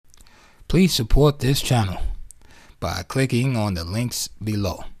Please support this channel by clicking on the links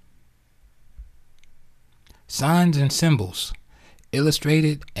below. Signs and Symbols,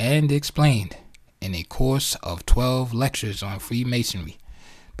 illustrated and explained in a course of 12 lectures on Freemasonry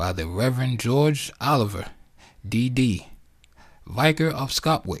by the Reverend George Oliver, D.D., Vicar of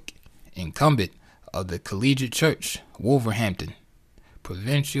Scotwick, incumbent of the Collegiate Church, Wolverhampton,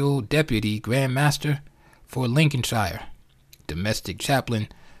 Provincial Deputy Grand Master for Lincolnshire, Domestic Chaplain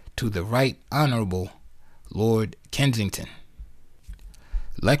to the Right Honorable Lord Kensington.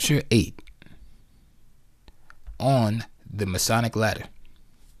 Lecture 8, on the Masonic Ladder.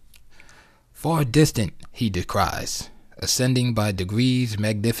 Far distant he descries, ascending by degrees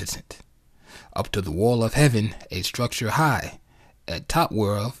magnificent, up to the wall of heaven a structure high, at top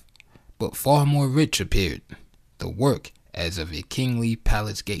whereof, but far more rich appeared, the work as of a kingly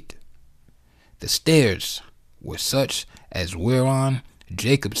palace gate. The stairs were such as whereon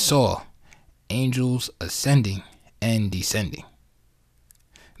Jacob saw angels ascending and descending.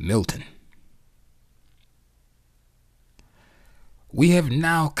 Milton. We have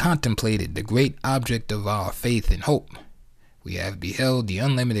now contemplated the great object of our faith and hope. We have beheld the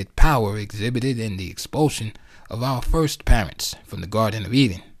unlimited power exhibited in the expulsion of our first parents from the Garden of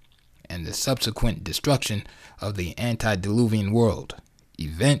Eden, and the subsequent destruction of the antediluvian world,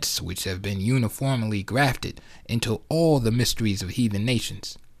 events which have been uniformly grafted into all the mysteries of heathen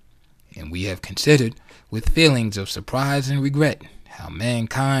nations. And we have considered, with feelings of surprise and regret, how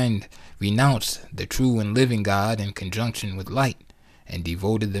mankind renounced the true and living God in conjunction with light, and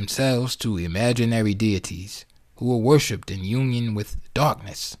devoted themselves to imaginary deities, who were worshipped in union with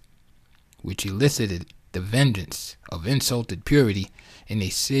darkness, which elicited the vengeance of insulted purity in a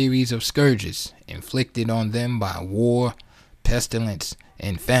series of scourges inflicted on them by war, pestilence,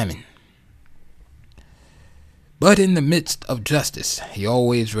 and famine. But in the midst of justice, he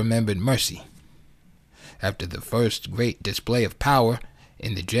always remembered mercy. After the first great display of power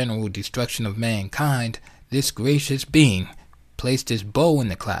in the general destruction of mankind, this gracious being placed his bow in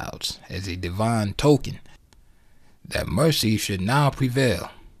the clouds as a divine token that mercy should now prevail,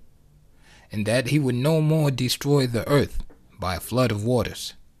 and that he would no more destroy the earth by a flood of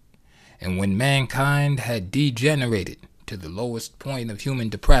waters. And when mankind had degenerated to the lowest point of human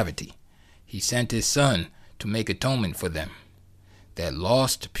depravity, he sent his Son to make atonement for them, that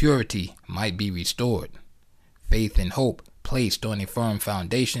lost purity might be restored, faith and hope placed on a firm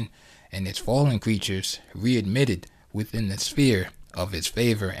foundation, and its fallen creatures readmitted within the sphere of his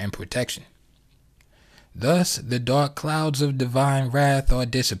favor and protection. Thus the dark clouds of divine wrath are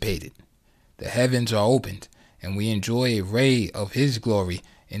dissipated, the heavens are opened, and we enjoy a ray of his glory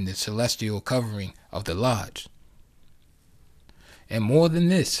in the celestial covering of the lodge. And more than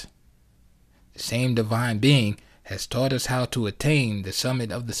this, the same divine being has taught us how to attain the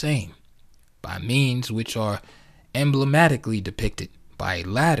summit of the same, by means which are emblematically depicted by a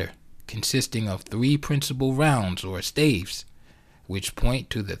ladder consisting of 3 principal rounds or staves, which point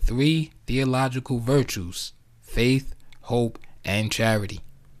to the 3 theological virtues, faith, hope, and charity.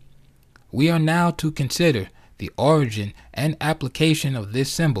 We are now to consider the origin and application of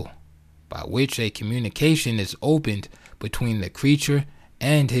this symbol, by which a communication is opened between the creature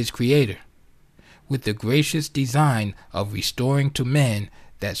and his creator, with the gracious design of restoring to man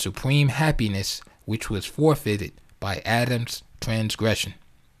that supreme happiness which was forfeited by Adam's transgression.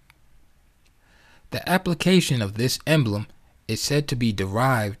 The application of this emblem is said to be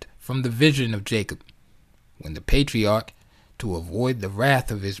derived from the vision of Jacob, when the patriarch, to avoid the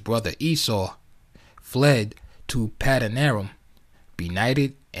wrath of his brother Esau, fled to Padanaram,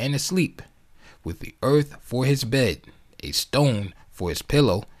 benighted and asleep, with the earth for his bed, a stone for his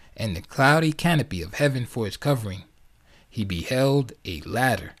pillow, and the cloudy canopy of heaven for his covering. He beheld a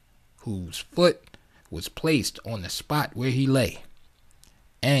ladder, whose foot was placed on the spot where he lay,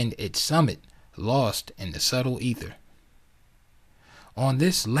 and its summit lost in the subtle ether. On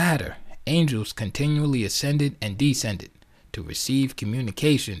this ladder, angels continually ascended and descended to receive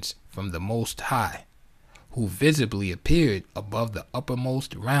communications from the Most High, who visibly appeared above the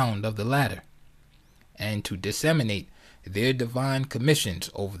uppermost round of the ladder, and to disseminate their divine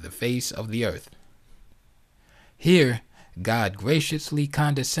commissions over the face of the earth. Here, God graciously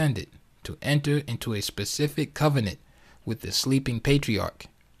condescended to enter into a specific covenant with the sleeping patriarch,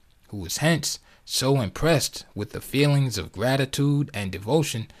 who was hence so impressed with the feelings of gratitude and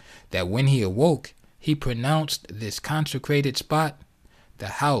devotion that when he awoke, he pronounced this consecrated spot the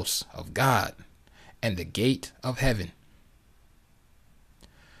house of God and the gate of heaven.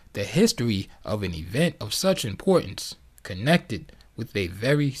 The history of an event of such importance, connected with a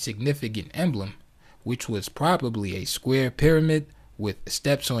very significant emblem, which was probably a square pyramid with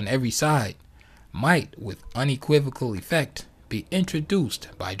steps on every side, might with unequivocal effect be introduced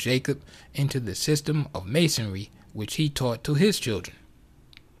by Jacob into the system of masonry which he taught to his children,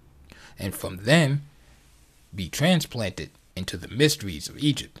 and from them be transplanted into the mysteries of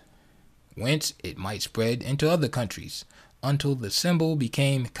Egypt, whence it might spread into other countries, until the symbol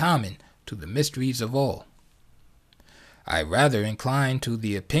became common to the mysteries of all. I rather incline to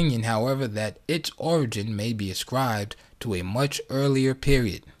the opinion, however, that its origin may be ascribed to a much earlier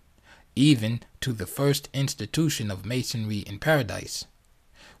period, even to the first institution of masonry in paradise,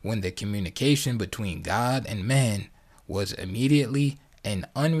 when the communication between God and man was immediately and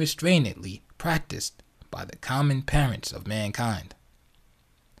unrestrainedly practiced by the common parents of mankind.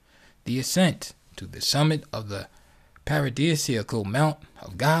 The ascent to the summit of the paradisiacal mount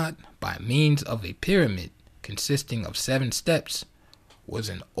of God by means of a pyramid consisting of 7 steps was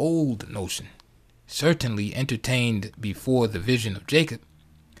an old notion, certainly entertained before the vision of Jacob,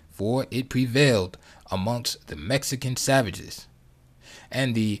 for it prevailed amongst the Mexican savages,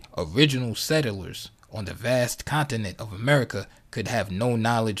 and the original settlers on the vast continent of America could have no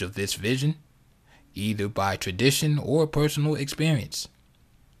knowledge of this vision, either by tradition or personal experience.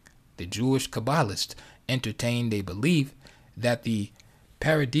 The Jewish Kabbalists entertained a belief that the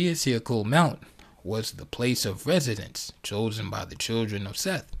paradisiacal mount was the place of residence chosen by the children of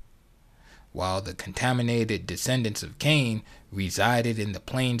Seth, while the contaminated descendants of Cain resided in the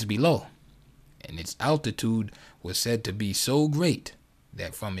plains below, and its altitude was said to be so great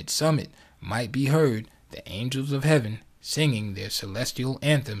that from its summit might be heard the angels of heaven singing their celestial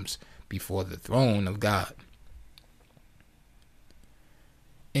anthems before the throne of God.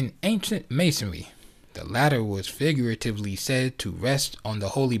 In ancient masonry, the ladder was figuratively said to rest on the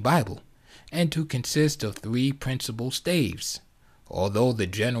Holy Bible and to consist of 3 principal staves, although the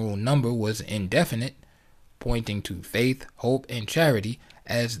general number was indefinite, pointing to faith, hope, and charity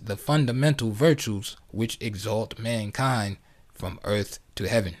as the fundamental virtues which exalt mankind from earth to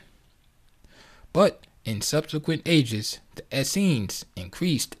heaven. But in subsequent ages, the Essenes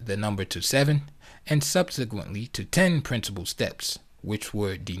increased the number to 7, and subsequently to 10 principal steps, which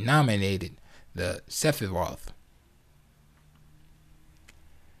were denominated the Sephiroth.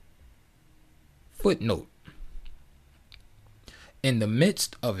 Footnote: in the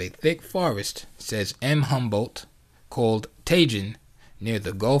midst of a thick forest, says M. Humboldt, called Tajan, near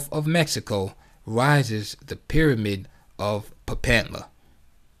the Gulf of Mexico, rises the pyramid of Papantla.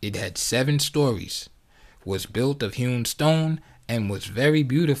 It had 7 stories, was built of hewn stone, and was very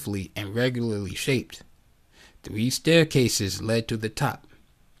beautifully and regularly shaped. 3 staircases led to the top.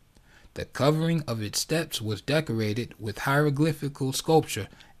 The covering of its steps was decorated with hieroglyphical sculpture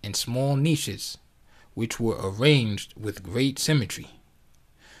and small niches, which were arranged with great symmetry.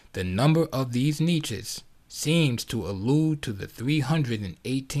 The number of these niches seems to allude to the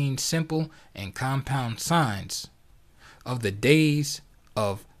 318 simple and compound signs of the days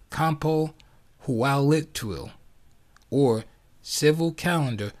of Campo Hualitl, or civil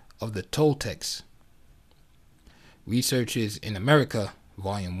calendar of the Toltecs. Researches in America,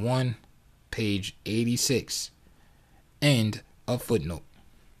 Volume 1, page 86. End of footnote.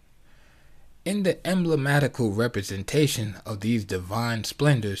 In the emblematical representation of these divine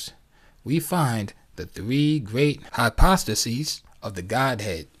splendors, we find the 3 great hypostases of the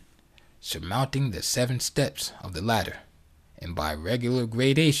Godhead, surmounting the 7 steps of the ladder, and by regular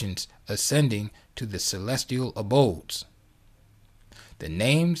gradations ascending to the celestial abodes. The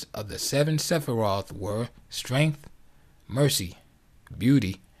names of the 7 Sephiroth were strength, mercy,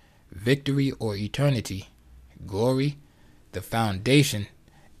 beauty, victory or eternity, glory, the foundation,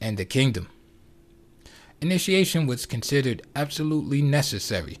 and the kingdom. Initiation was considered absolutely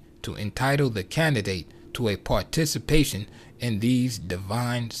necessary to entitle the candidate to a participation in these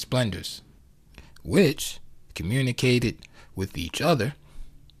divine splendors, which communicated with each other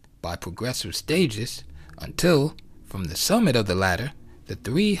by progressive stages until, from the summit of the ladder, the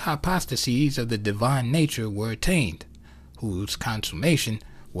 3 hypostases of the divine nature were attained, whose consummation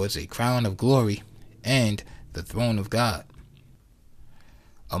was a crown of glory and the throne of God.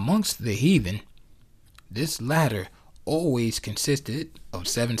 Amongst the heathen, this ladder always consisted of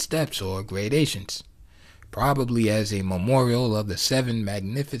 7 steps or gradations, probably as a memorial of the 7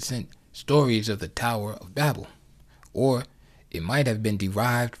 magnificent stories of the Tower of Babel, or it might have been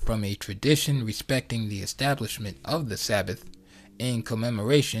derived from a tradition respecting the establishment of the Sabbath in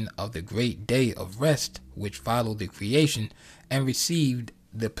commemoration of the great day of rest which followed the creation and received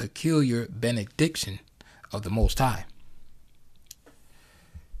the peculiar benediction of the Most High.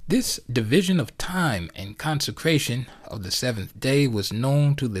 This division of time and consecration of the 7th day was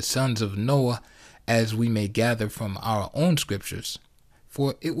known to the sons of Noah, as we may gather from our own scriptures,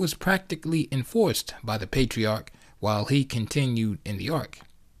 for it was practically enforced by the patriarch while he continued in the ark.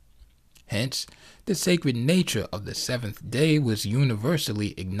 Hence, the sacred nature of the seventh day was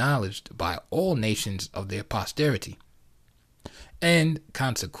universally acknowledged by all nations of their posterity, and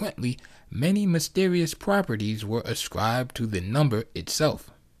consequently, many mysterious properties were ascribed to the number itself.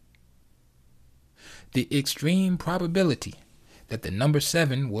 The extreme probability that the number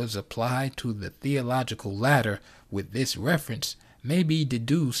 7 was applied to the theological ladder with this reference may be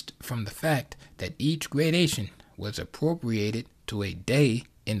deduced from the fact that each gradation was appropriated to a day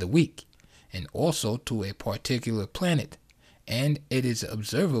in the week and also to a particular planet, and it is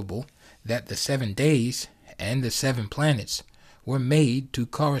observable that the 7 days and the 7 planets were made to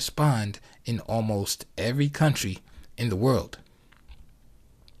correspond in almost every country in the world.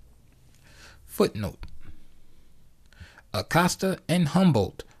 Footnote: Acosta and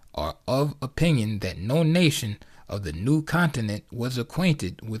Humboldt are of opinion that no nation of the new continent was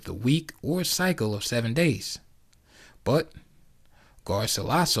acquainted with the week or cycle of 7 days, but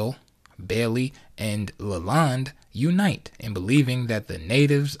Garcilaso, Bailey, and Lalande unite in believing that the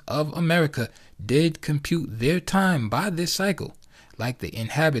natives of America did compute their time by this cycle, like the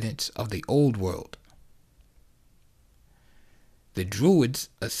inhabitants of the Old World. The Druids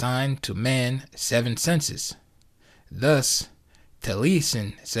assigned to man 7 senses. Thus,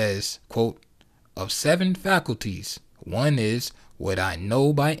 Taliesin says, quote, "Of 7 faculties, one is what I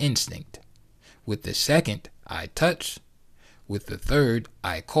know by instinct. With the second, I touch. With the third,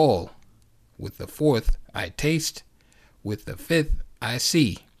 I call. With the fourth, I taste. With the fifth, I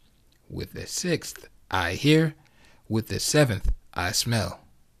see. With the sixth, I hear. With the seventh, I smell."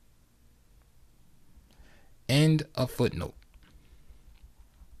 End of footnote.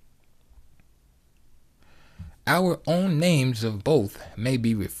 Our own names of both may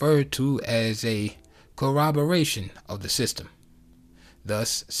be referred to as a corroboration of the system.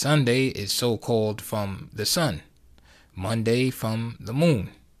 Thus, Sunday is so called from the sun, Monday from the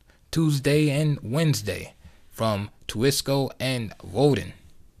moon, Tuesday and Wednesday from Tuisco and Woden,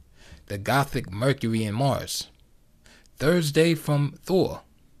 the Gothic Mercury and Mars, Thursday from Thor,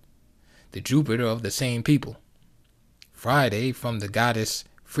 the Jupiter of the same people, Friday from the goddess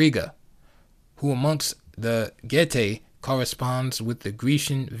Frigga, who amongst the Getae corresponds with the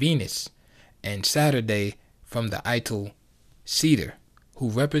Grecian Venus, and Saturday from the Ital Cedar, who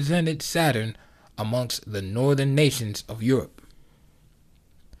represented Saturn amongst the northern nations of Europe.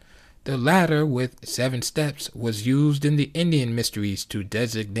 The ladder with 7 steps was used in the Indian mysteries to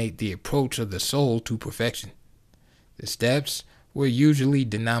designate the approach of the soul to perfection. The steps were usually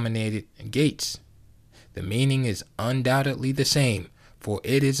denominated gates. The meaning is undoubtedly the same, for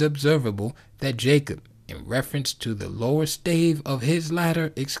it is observable that Jacob, in reference to the lower stave of his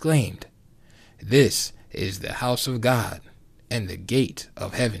ladder, exclaimed, "This is the house of God and the gate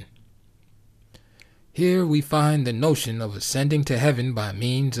of heaven." Here we find the notion of ascending to heaven by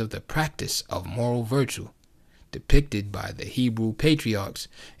means of the practice of moral virtue, depicted by the Hebrew patriarchs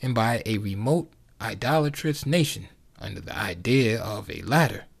and by a remote idolatrous nation under the idea of a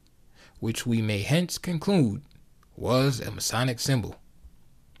ladder, which we may hence conclude was a Masonic symbol,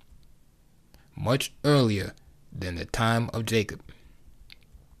 much earlier than the time of Jacob.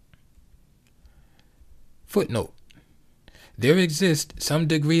 Footnote: There exists some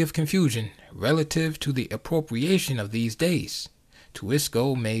degree of confusion relative to the appropriation of these days.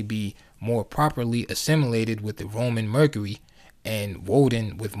 Tuisco may be more properly assimilated with the Roman Mercury and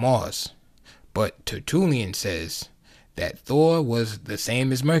Woden with Mars, but Tertullian says that Thor was the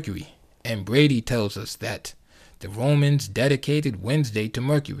same as Mercury, and Brady tells us that the Romans dedicated Wednesday to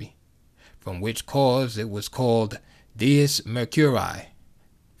Mercury, from which cause it was called Dies Mercurii,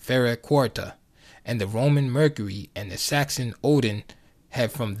 Fera Quarta, and the Roman Mercury and the Saxon Odin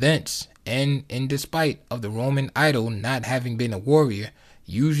have from thence, and in despite of the Roman idol not having been a warrior,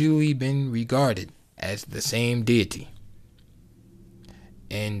 usually been regarded as the same deity.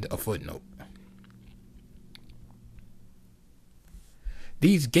 End of footnote.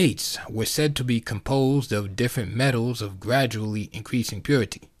 These gates were said to be composed of different metals of gradually increasing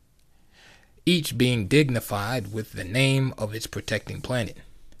purity, each being dignified with the name of its protecting planet.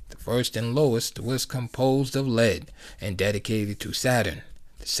 The first and lowest was composed of lead and dedicated to Saturn,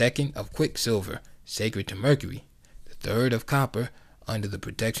 the second of quicksilver, sacred to Mercury, the third of copper, under the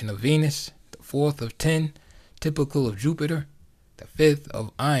protection of Venus, the fourth of tin, typical of Jupiter, the fifth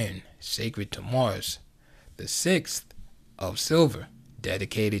of iron, sacred to Mars, the sixth of silver,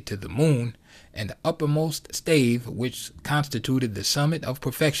 dedicated to the moon, and the uppermost stave, which constituted the summit of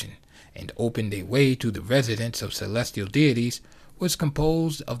perfection and opened a way to the residence of celestial deities, was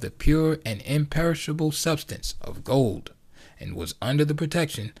composed of the pure and imperishable substance of gold, and was under the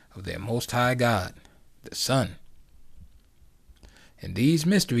protection of their Most High God, the Sun. In these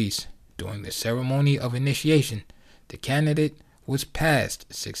mysteries, during the ceremony of initiation, the candidate was passed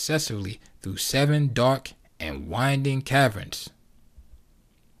successively through 7 dark and winding caverns.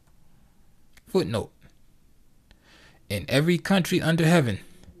 Footnote: in every country under heaven,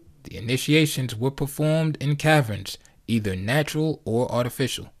 the initiations were performed in caverns, either natural or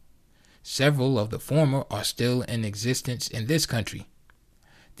artificial. Several of the former are still in existence in this country.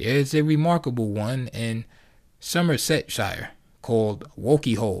 There is a remarkable one in Somersetshire called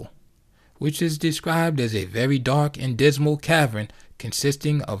Woking Hole, which is described as a very dark and dismal cavern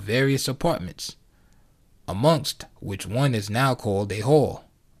consisting of various apartments, amongst which one is now called a hall,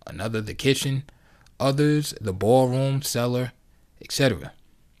 another the kitchen, others the ballroom, cellar, etc.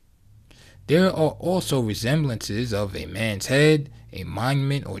 There are also resemblances of a man's head, a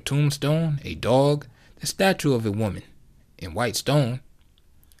monument or tombstone, a dog, the statue of a woman in white stone,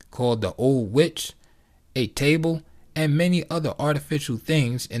 called the Old Witch, a table, and many other artificial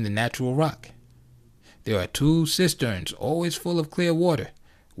things in the natural rock. There are 2 cisterns always full of clear water,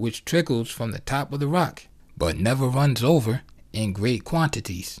 which trickles from the top of the rock, but never runs over in great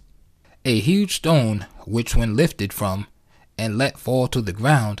quantities. A huge stone, which when lifted from and let fall to the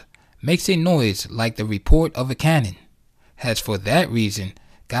ground, makes a noise like the report of a cannon, has for that reason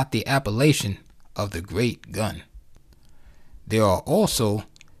got the appellation of the Great Gun. There are also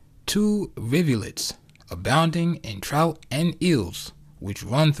 2 rivulets abounding in trout and eels, which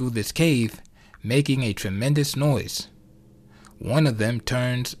run through this cave, making a tremendous noise. One of them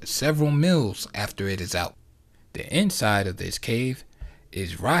turns several mills after it is out. The inside of this cave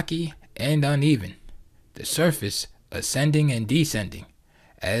is rocky and uneven, the surface ascending and descending,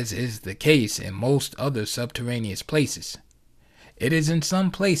 as is the case in most other subterraneous places. It is in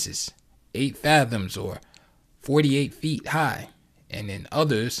some places 8 fathoms or 48 feet high, and in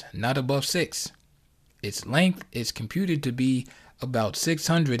others not above 6. Its length is computed to be about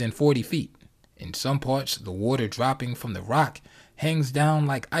 640 feet. In some parts, the water dropping from the rock hangs down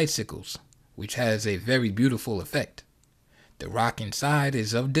like icicles, which has a very beautiful effect. The rock inside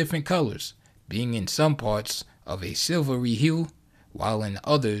is of different colors, being in some parts of a silvery hue, while in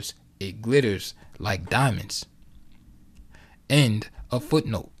others it glitters like diamonds. End of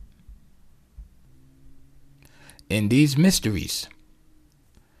footnote. In these mysteries,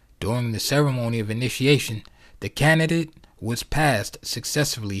 during the ceremony of initiation, the candidate was passed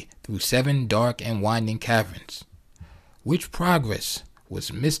successively through 7 dark and winding caverns, which progress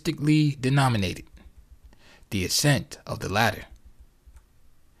was mystically denominated the ascent of the ladder.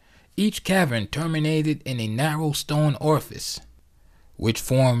 Each cavern terminated in a narrow stone orifice, which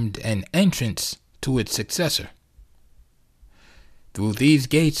formed an entrance to its successor. Through these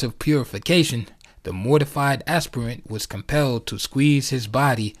gates of purification, the mortified aspirant was compelled to squeeze his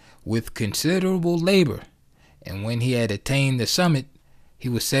body with considerable labor, and when he had attained the summit, he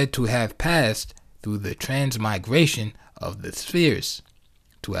was said to have passed through the transmigration of the spheres,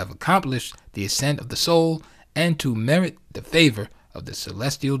 to have accomplished the ascent of the soul, and to merit the favor of the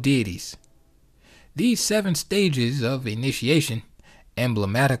celestial deities. These 7 stages of initiation,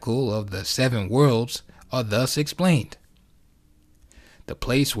 emblematical of the 7 worlds, are thus explained. The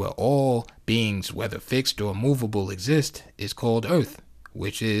place where all beings, whether fixed or movable, exist is called Earth,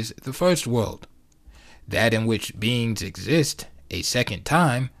 which is the first world. That in which beings exist a second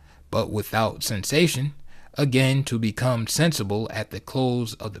time, but without sensation, again to become sensible at the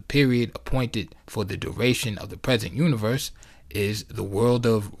close of the period appointed for the duration of the present universe, is the world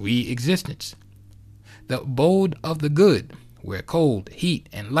of re-existence. The abode of the good, where cold, heat,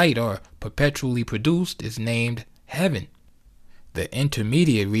 and light are perpetually produced, is named heaven. The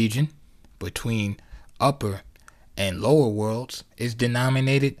intermediate region between upper and lower worlds is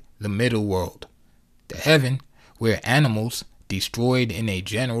denominated the middle world. The heaven, where animals, destroyed in a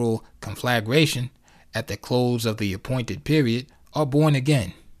general conflagration at the close of the appointed period, are born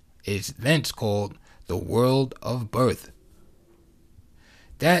again, is thence called the world of birth.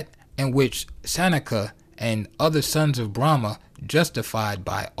 That in which Sanaka and other sons of Brahma, justified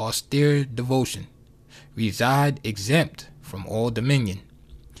by austere devotion, reside exempt from all dominion,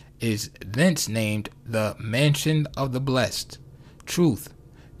 is thence named the mansion of the blessed, truth,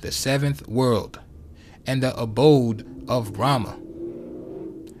 the 7th world, and the abode of Brahma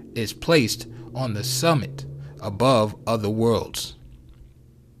is placed on the summit above other worlds.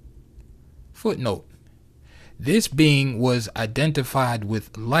 Footnote: this being was identified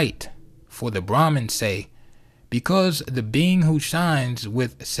with light, for the Brahmins say, because the being who shines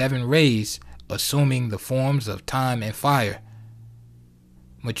with 7 rays, assuming the forms of time and fire,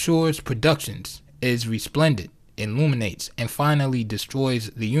 matures productions, is resplendent illuminates, and finally destroys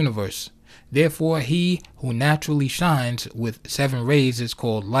the universe. Therefore, he who naturally shines with 7 rays is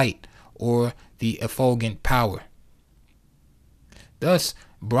called light, or the effulgent power. Thus,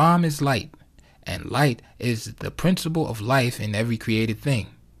 Brahm is light, and light is the principle of life in every created thing.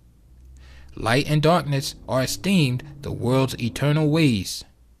 Light and darkness are esteemed the world's eternal ways.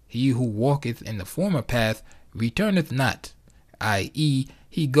 He who walketh in the former path returneth not, i.e.,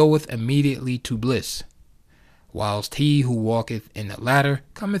 he goeth immediately to bliss, whilst he who walketh in the latter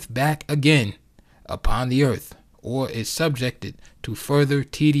cometh back again upon the earth, or is subjected to further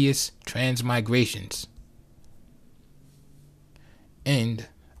tedious transmigrations. End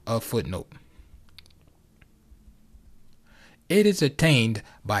of footnote. It is attained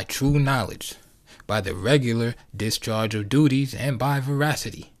by true knowledge, by the regular discharge of duties, and by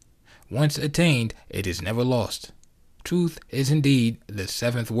veracity. Once attained, it is never lost. Truth is indeed the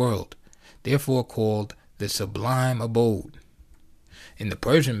 7th world, therefore called the sublime abode. In the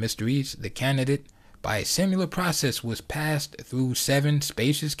Persian mysteries, the candidate, by a similar process, was passed through 7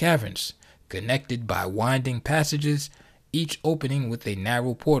 spacious caverns, connected by winding passages, each opening with a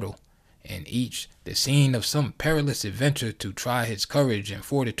narrow portal, and each the scene of some perilous adventure to try his courage and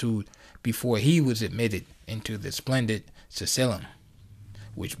fortitude before he was admitted into the splendid Sicilium,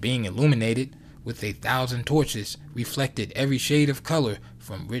 which, being illuminated with 1,000 torches, reflected every shade of color,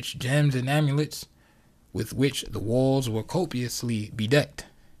 from rich gems and amulets with which the walls were copiously bedecked.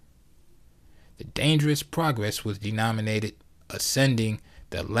 The dangerous progress was denominated ascending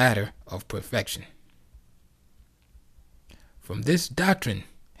the ladder of perfection. From this doctrine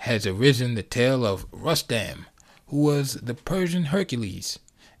has arisen the tale of Rustam, who was the Persian Hercules,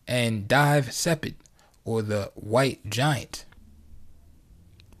 and Dive Sepid, or the White Giant.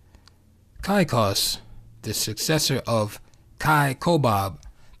 Caicos, the successor of Kai Kobab,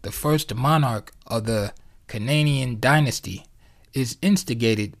 the first monarch of the Canaan dynasty, is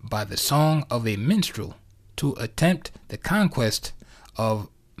instigated by the song of a minstrel to attempt the conquest of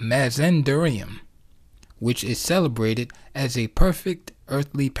Mazandarium, which is celebrated as a perfect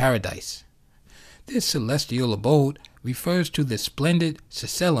earthly paradise. This celestial abode refers to the splendid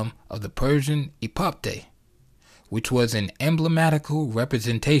Sicilium of the Persian epopee, which was an emblematical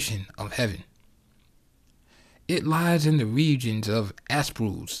representation of heaven. It lies in the regions of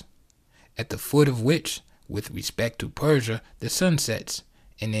Asprus, at the foot of which, with respect to Persia, the sun sets,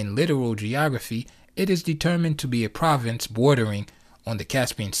 and in literal geography it is determined to be a province bordering on the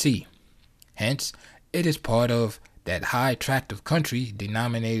Caspian Sea. Hence, it is part of that high tract of country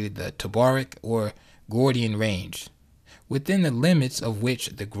denominated the Tabarik or Gordian Range, within the limits of which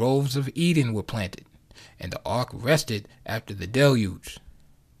the groves of Eden were planted, and the ark rested after the deluge.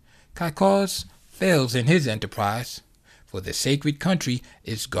 Caicos fails in his enterprise, for the sacred country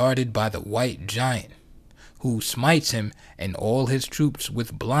is guarded by the White Giant, who smites him and all his troops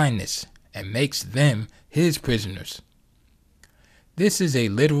with blindness, and makes them his prisoners. This is a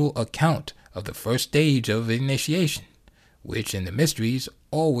literal account of the first stage of initiation, which in the mysteries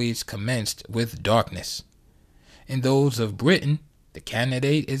always commenced with darkness. In those of Britain, the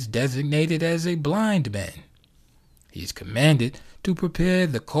candidate is designated as a blind man. He is commanded to prepare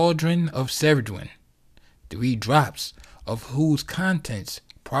the cauldron of Ceridwen, 3 drops of whose contents,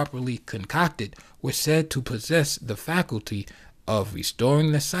 properly concocted, were said to possess the faculty of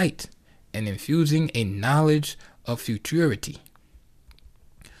restoring the sight and infusing a knowledge of futurity.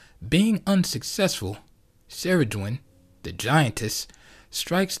 Being unsuccessful, Ceridwen, the giantess,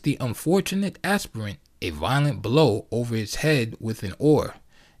 strikes the unfortunate aspirant a violent blow over his head with an oar,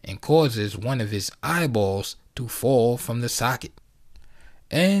 and causes one of his eyeballs to fall from the socket.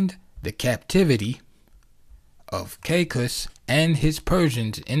 And the captivity of Caicus and his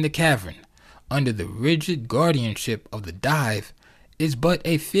Persians in the cavern, under the rigid guardianship of the Dive, is but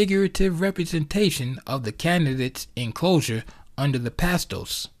a figurative representation of the candidate's enclosure under the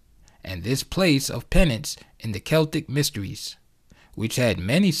Pastos, and this place of penance in the Celtic mysteries, which had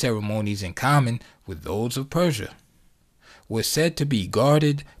many ceremonies in common with those of Persia, was said to be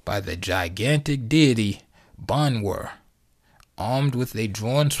guarded by the gigantic deity Banwar, armed with a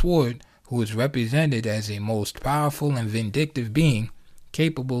drawn sword, who is represented as a most powerful and vindictive being,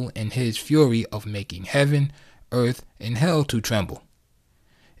 capable in his fury of making heaven, earth, and hell to tremble.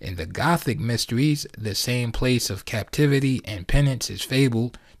 In the Gothic mysteries, the same place of captivity and penance is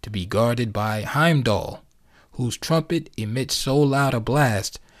fabled to be guarded by Heimdall, whose trumpet emits so loud a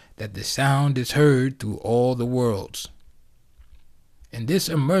blast that the sound is heard through all the worlds. In this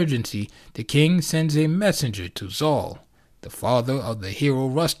emergency, the king sends a messenger to Zal, the father of the hero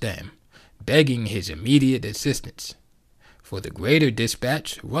Rustam, begging his immediate assistance. For the greater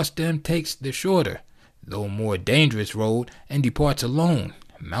dispatch, Rustam takes the shorter, though more dangerous road, and departs alone,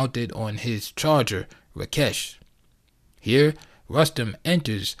 mounted on his charger Rakesh. Here Rustum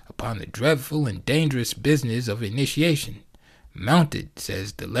enters upon the dreadful and dangerous business of initiation, mounted,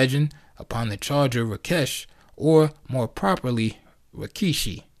 says the legend, upon the charger Rakesh, or more properly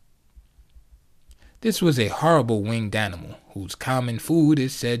Rakishi. This was a horrible winged animal, whose common food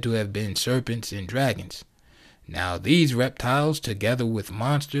is said to have been serpents and dragons. Now these reptiles, together with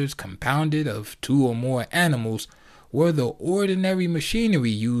monsters compounded of 2 or more animals, were the ordinary machinery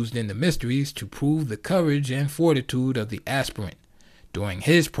used in the mysteries to prove the courage and fortitude of the aspirant during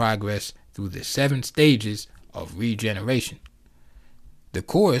his progress through the 7 stages of regeneration. The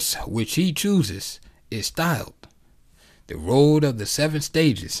course which he chooses is styled the Road of the 7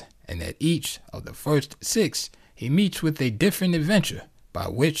 Stages, and at each of the first 6 he meets with a different adventure by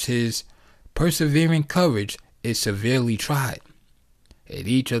which his persevering courage is severely tried. At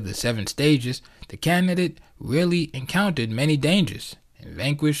each of the 7 stages the candidate really encountered many dangers and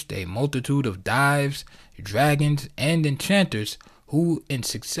vanquished a multitude of dives, dragons, and enchanters who in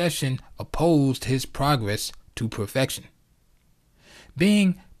succession opposed his progress to perfection.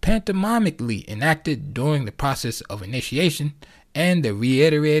 Being pantomimically enacted during the process of initiation, and the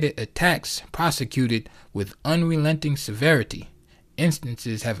reiterated attacks prosecuted with unrelenting severity,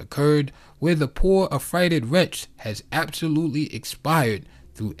 instances have occurred where the poor affrighted wretch has absolutely expired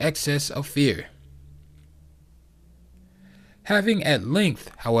through excess of fear. Having at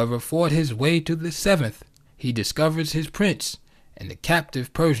length, however, fought his way to the 7th, he discovers his prince and the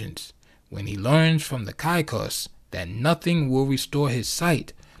captive Persians, when he learns from the Caicus that nothing will restore his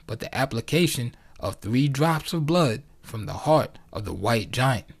sight but the application of 3 drops of blood from the heart of the white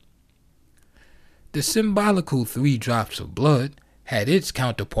giant. The symbolical 3 drops of blood had its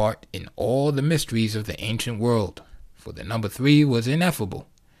counterpart in all the mysteries of the ancient world, for the number 3 was ineffable,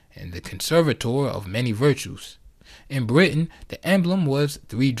 and the conservator of many virtues. In Britain, the emblem was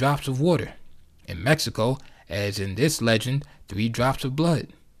 3 drops of water. In Mexico, as in this legend, 3 drops of blood.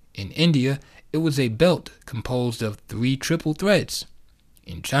 In India, it was a belt composed of 3 triple threads.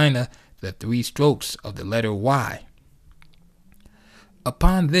 In China, the 3 strokes of the letter Y.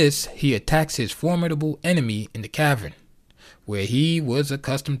 Upon this, he attacks his formidable enemy in the cavern, where he was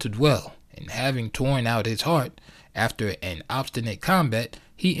accustomed to dwell, and having torn out his heart, after an obstinate combat,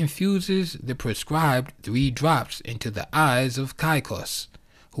 he infuses the prescribed 3 drops into the eyes of Caicus,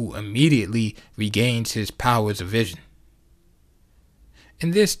 who immediately regains his powers of vision.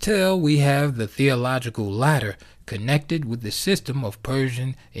 In this tale we have the theological ladder connected with the system of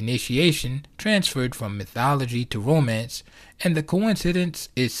Persian initiation transferred from mythology to romance, and the coincidence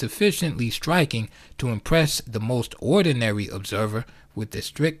is sufficiently striking to impress the most ordinary observer with the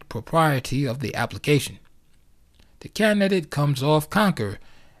strict propriety of the application. The candidate comes off conqueror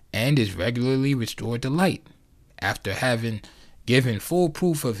and is regularly restored to light, after having given full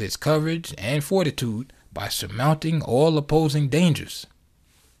proof of his courage and fortitude by surmounting all opposing dangers.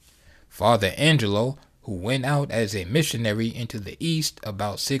 Father Angelo, who went out as a missionary into the East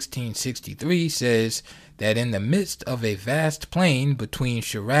about 1663, says that in the midst of a vast plain between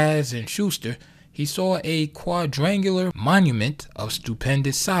Shiraz and Schuster, he saw a quadrangular monument of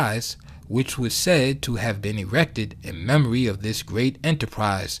stupendous size, which was said to have been erected in memory of this great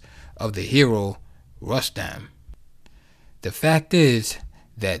enterprise of the hero Rustam. The fact is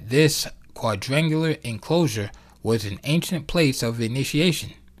that this quadrangular enclosure was an ancient place of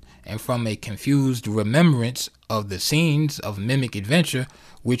initiation, and from a confused remembrance of the scenes of mimic adventure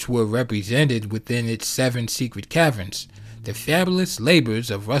which were represented within its 7 secret caverns, the fabulous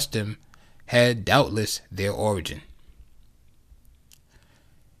labors of Rustum had doubtless their origin.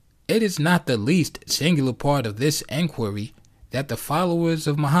 It is not the least singular part of this enquiry that the followers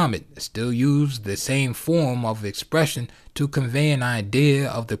of Muhammad still use the same form of expression to convey an idea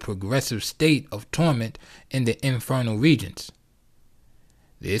of the progressive state of torment in the infernal regions.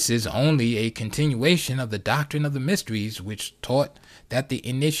 This is only a continuation of the doctrine of the mysteries, which taught that the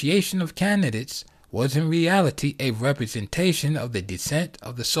initiation of candidates was in reality a representation of the descent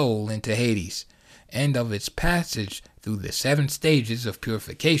of the soul into Hades, and of its passage through the 7 stages of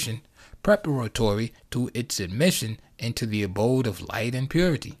purification, preparatory to its admission into the abode of light and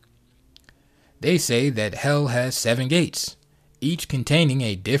purity. They say that hell has 7 gates, each containing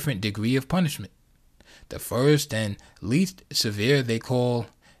a different degree of punishment. The first and least severe they call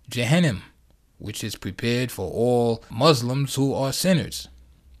Jahannam, which is prepared for all Muslims who are sinners.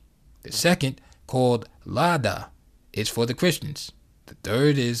 The second, called Lada, is for the Christians. The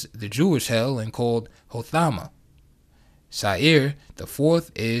third is the Jewish hell and called Hothama. Sa'ir, the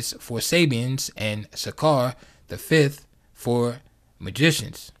fourth, is for Sabians, and Sakar, the fifth, for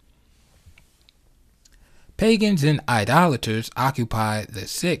magicians. Pagans and idolaters occupy the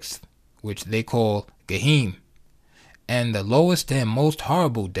sixth, which they call Gehenna, and the lowest and most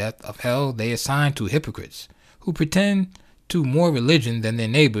horrible depth of hell they assign to hypocrites, who pretend to more religion than their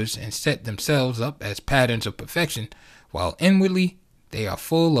neighbors and set themselves up as patterns of perfection, while inwardly they are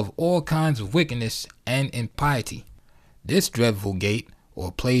full of all kinds of wickedness and impiety. This dreadful gate,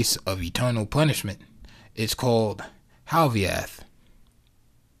 or place of eternal punishment, is called Halviath.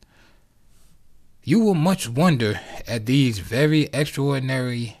 You will much wonder at these very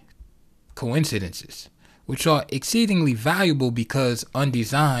extraordinary coincidences, which are exceedingly valuable because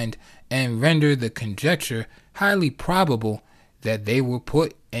undesigned, and render the conjecture highly probable that they were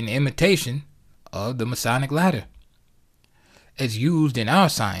put in imitation of the Masonic ladder, as used in our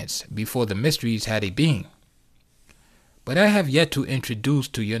science before the mysteries had a being. But I have yet to introduce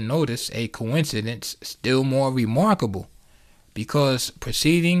to your notice a coincidence still more remarkable, because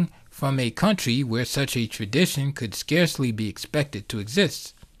proceeding from a country where such a tradition could scarcely be expected to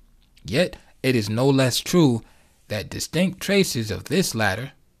exist. Yet it is no less true that distinct traces of this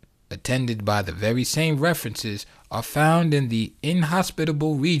latter, attended by the very same references, are found in the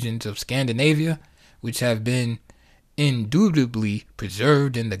inhospitable regions of Scandinavia, which have been indubitably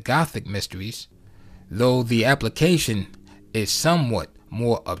preserved in the Gothic mysteries, though the application is somewhat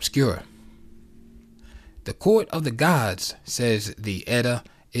more obscure. The court of the gods, says the Edda,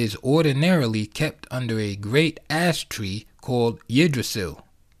 is ordinarily kept under a great ash tree called Yggdrasil,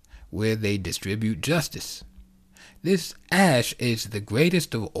 where they distribute justice. This ash is the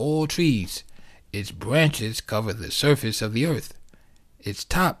greatest of all trees. Its branches cover the surface of the earth. Its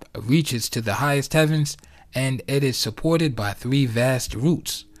top reaches to the highest heavens, and it is supported by 3 vast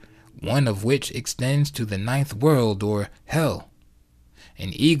roots, one of which extends to the 9th world, or hell.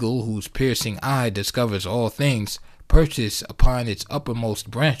 An eagle whose piercing eye discovers all things perches upon its uppermost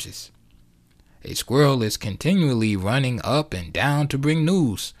branches. A squirrel is continually running up and down to bring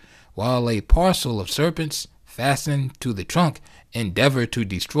news, while a parcel of serpents fastened to the trunk endeavor to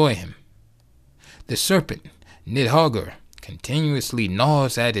destroy him. The serpent, Nidhogger, continuously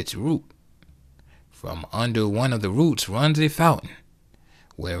gnaws at its root. From under one of the roots runs a fountain,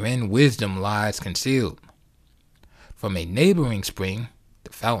 wherein wisdom lies concealed. From a neighboring spring,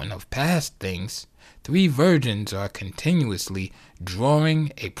 the fountain of past things, 3 virgins are continuously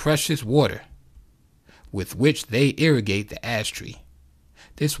drawing a precious water, with which they irrigate the ash tree.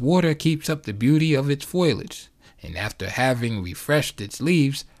 This water keeps up the beauty of its foliage, and after having refreshed its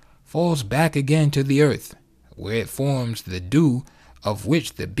leaves, falls back again to the earth, where it forms the dew of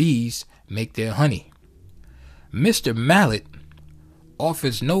which the bees make their honey. Mr. Mallet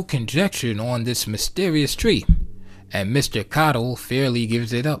offers no conjecture on this mysterious tree, and Mr. Cottle fairly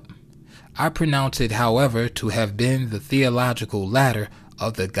gives it up. I pronounce it, however, to have been the theological ladder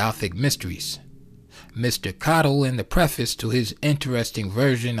of the Gothic mysteries. Mr. Cottle, in the preface to his interesting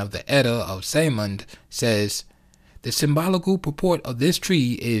version of the Edda of Saemund, says, "The symbolical purport of this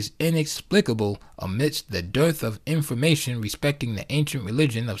tree is inexplicable amidst the dearth of information respecting the ancient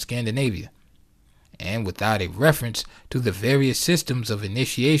religion of Scandinavia, and without a reference to the various systems of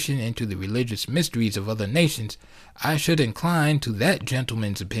initiation into the religious mysteries of other nations, I should incline to that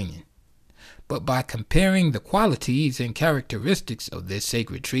gentleman's opinion. But by comparing the qualities and characteristics of this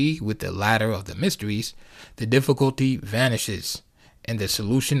sacred tree with the ladder of the mysteries, the difficulty vanishes, and the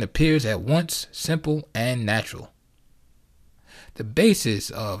solution appears at once simple and natural. The basis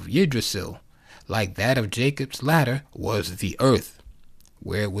of Yggdrasil, like that of Jacob's ladder, was the earth,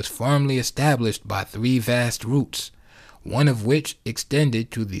 where it was firmly established by 3 vast roots, one of which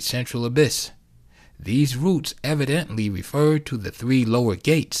extended to the central abyss. These roots evidently referred to the 3 lower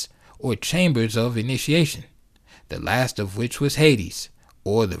gates, or chambers of initiation, the last of which was Hades,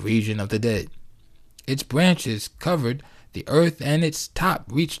 or the region of the dead. Its branches covered the earth, and its top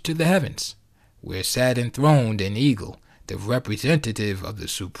reached to the heavens, where sat enthroned an eagle, the representative of the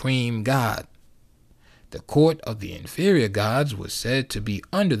supreme God. The court of the inferior gods was said to be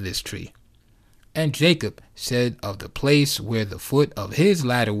under this tree, and Jacob said of the place where the foot of his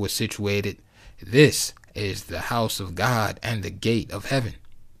ladder was situated, "This is the house of God and the gate of heaven."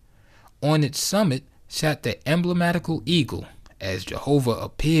 On its summit sat the emblematical eagle, as Jehovah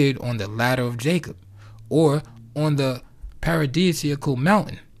appeared on the ladder of Jacob, or on the paradisiacal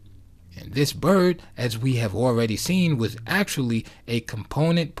mountain. And this bird, as we have already seen, was actually a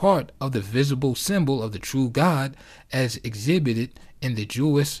component part of the visible symbol of the true God, as exhibited in the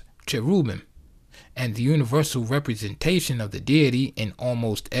Jewish cherubim, and the universal representation of the deity in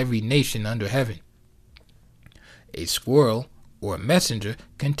almost every nation under heaven. A squirrel, or messenger,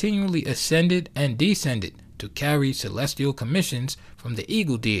 continually ascended and descended to carry celestial commissions from the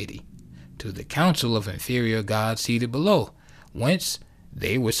eagle deity, to the council of inferior gods seated below, whence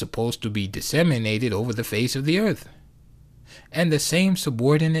they were supposed to be disseminated over the face of the earth. And the same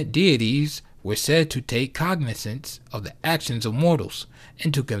subordinate deities were said to take cognizance of the actions of mortals,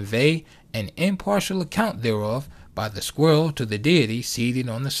 and to convey an impartial account thereof by the squirrel to the deity seated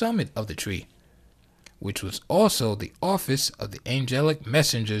on the summit of the tree, which was also the office of the angelic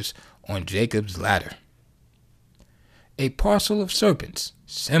messengers on Jacob's ladder. A parcel of serpents,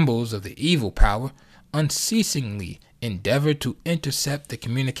 symbols of the evil power, unceasingly endeavored to intercept the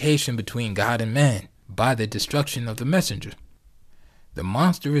communication between God and man by the destruction of the messenger. The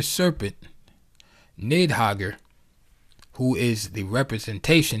monstrous serpent, Nidhagar, who is the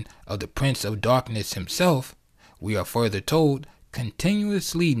representation of the Prince of Darkness himself, we are further told,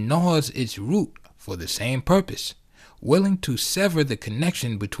 continuously gnaws its root for the same purpose, willing to sever the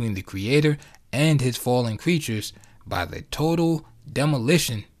connection between the Creator and his fallen creatures by the total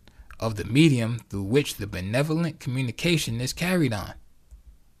demolition of the medium through which the benevolent communication is carried on.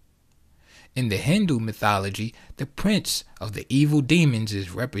 In the Hindu mythology, the prince of the evil demons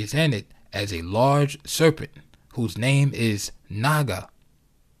is represented as a large serpent whose name is Naga.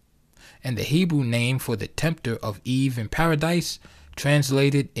 And the Hebrew name for the tempter of Eve in paradise,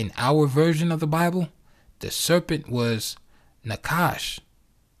 translated in our version of the Bible, the serpent was Nakash.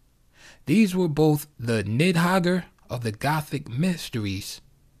 These were both the Nidhagar of the Gothic mysteries.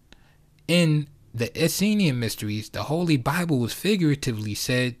 In the Essenian mysteries, the Holy Bible was figuratively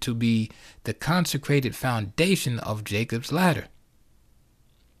said to be the consecrated foundation of Jacob's ladder,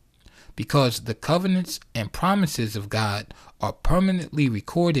 because the covenants and promises of God are permanently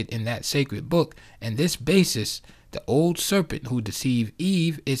recorded in that sacred book, and this basis, the old serpent who deceived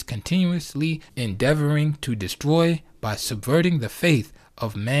Eve is continuously endeavoring to destroy by subverting the faith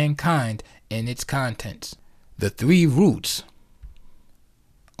of mankind and its contents. The three roots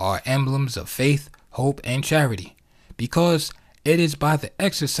are emblems of faith, hope, and charity, because it is by the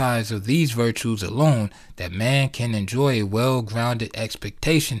exercise of these virtues alone that man can enjoy a well-grounded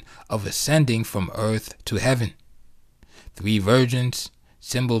expectation of ascending from earth to heaven. Three virgins,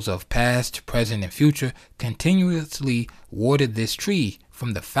 symbols of past, present, and future, continuously watered this tree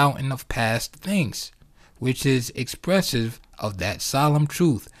from the fountain of past things, which is expressive of that solemn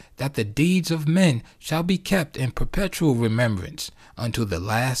truth that the deeds of men shall be kept in perpetual remembrance until the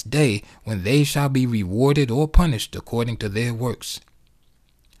last day, when they shall be rewarded or punished according to their works.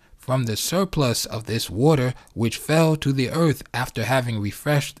 From the surplus of this water which fell to the earth after having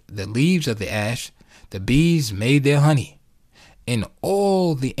refreshed the leaves of the ash, the bees made their honey. In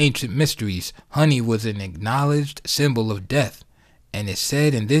all the ancient mysteries, honey was an acknowledged symbol of death, and is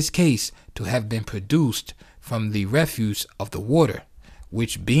said in this case to have been produced from the refuse of the water,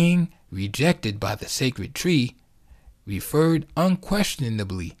 which, being rejected by the sacred tree, referred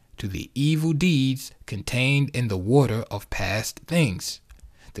unquestionably to the evil deeds contained in the water of past things,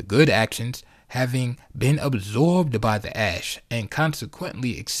 the good actions having been absorbed by the ash and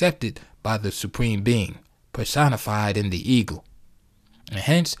consequently accepted by the Supreme Being, personified in the eagle. And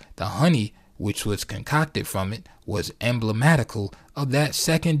hence the honey which was concocted from it was emblematical of that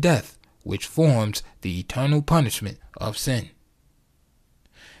second death which forms the eternal punishment of sin.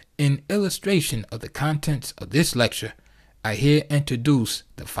 In illustration of the contents of this lecture, I here introduce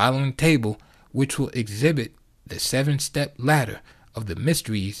the following table, which will exhibit the 7-step ladder of the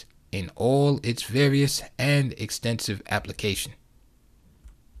mysteries in all its various and extensive application.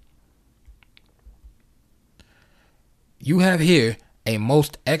 You have here a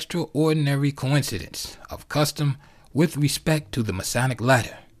most extraordinary coincidence of custom with respect to the Masonic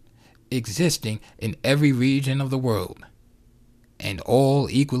ladder, existing in every region of the world, and all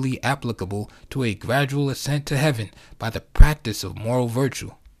equally applicable to a gradual ascent to heaven by the practice of moral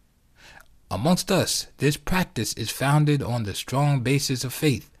virtue. Amongst us, this practice is founded on the strong basis of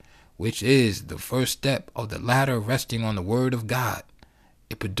faith, which is the first step of the ladder resting on the Word of God.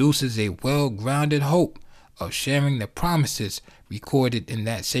 It produces a well-grounded hope of sharing the promises recorded in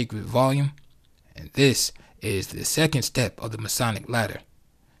that sacred volume, and this is the second step of the Masonic ladder.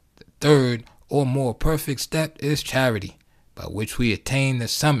 The third or more perfect step is charity, by which we attain the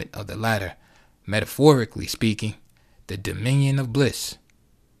summit of the ladder, metaphorically speaking, the dominion of bliss,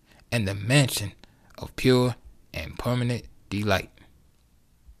 and the mansion of pure and permanent delight.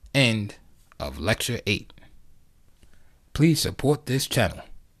 End of Lecture 8. Please support this channel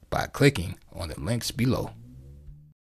by clicking on the links below.